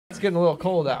getting a little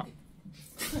cold out.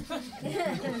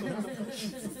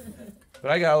 But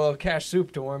I got a little cash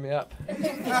soup to warm you up. All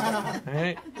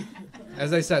right?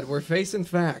 As I said, we're facing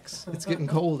facts. It's getting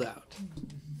cold out.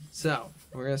 So,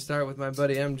 we're going to start with my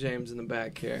buddy M. James in the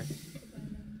back here.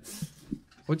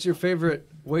 What's your favorite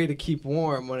way to keep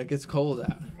warm when it gets cold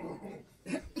out?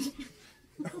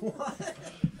 What?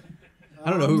 I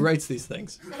don't know who writes these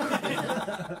things.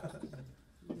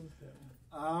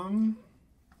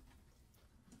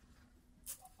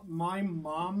 My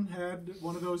mom had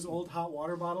one of those old hot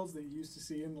water bottles that you used to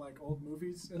see in like old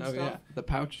movies and stuff. Yeah, the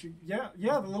pouch. Yeah,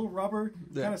 the little rubber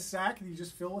kind of sack that you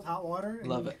just fill with hot water. And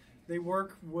love it. They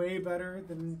work way better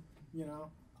than, you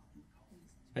know.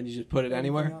 And you just put it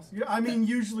anywhere? Yeah, I mean,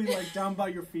 usually like down by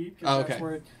your feet. Oh, okay. That's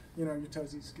where, you know, your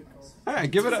toesies get cold. All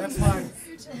right, give it up. That's fine.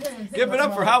 Give it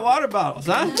up for hot water bottles,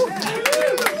 huh?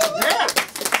 Yeah.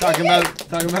 Talking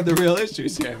about the real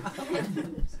issues here.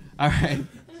 All right.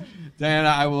 Diana,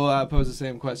 I will pose the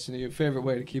same question to you. Favorite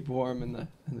way to keep warm in the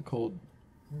cold?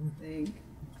 I think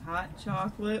hot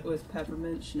chocolate with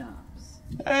peppermint schnapps.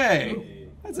 Hey,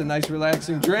 that's a nice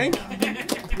relaxing drink.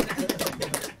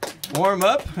 Warm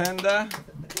up and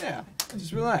yeah,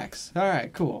 just relax. All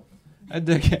right, cool. I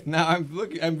dig it. Now I'm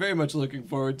very much looking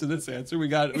forward to this answer. We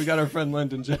got our friend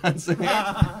Lyndon Johnson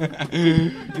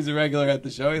here. He's a regular at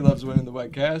the show. He loves winning the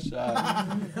wet cash.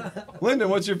 Lyndon,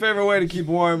 what's your favorite way to keep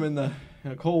warm in a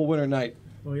cold winter night?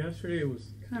 Well, yesterday it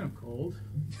was kind of cold.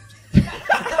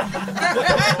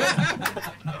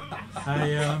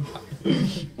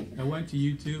 I went to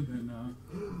YouTube and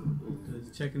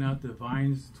was checking out the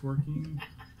Vines twerking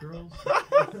girls.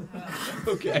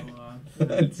 Okay. So,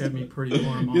 it kept me pretty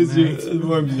warm all night. It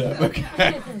warms you up.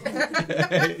 Okay.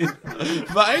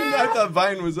 Vine? I thought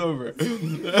Vine was over.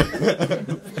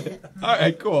 All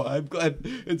right, cool. I'm glad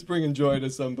it's bringing joy to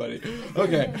somebody.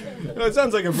 Okay. Well, it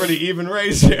sounds like a pretty even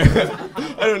race here.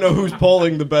 I don't know who's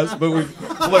polling the best, but we've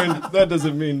learned that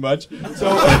doesn't mean much.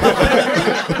 So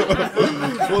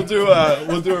we'll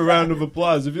do a round of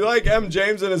applause. If you like M.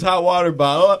 James and his hot water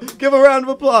bottle, give a round of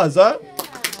applause, huh?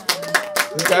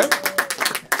 Okay.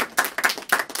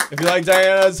 If you like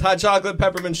Diana's hot chocolate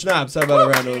peppermint schnapps, how about a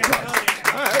round of applause?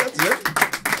 All right, that's good.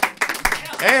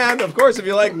 And, of course, if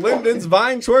you like Lyndon's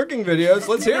Vine twerking videos,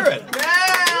 let's hear it.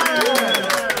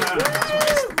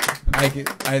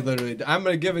 I'm going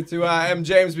to give it to M.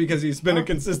 James because he's been a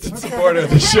consistent supporter of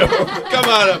the show. Come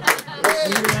on up.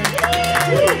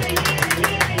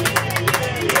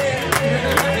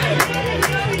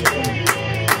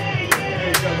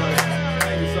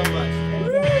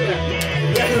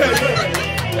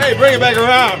 Hey, bring it back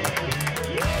around.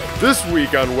 This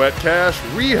week on Wet Cash,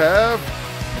 we have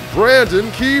Brandon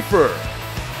Kiefer,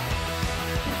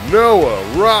 Noah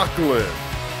Rockland,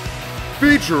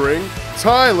 featuring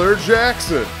Tyler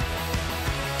Jackson,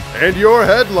 and your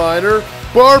headliner,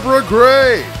 Barbara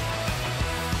Gray.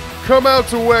 Come out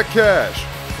to Wet Cash,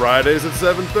 Fridays at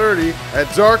 7:30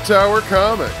 at Dark Tower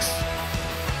Comics.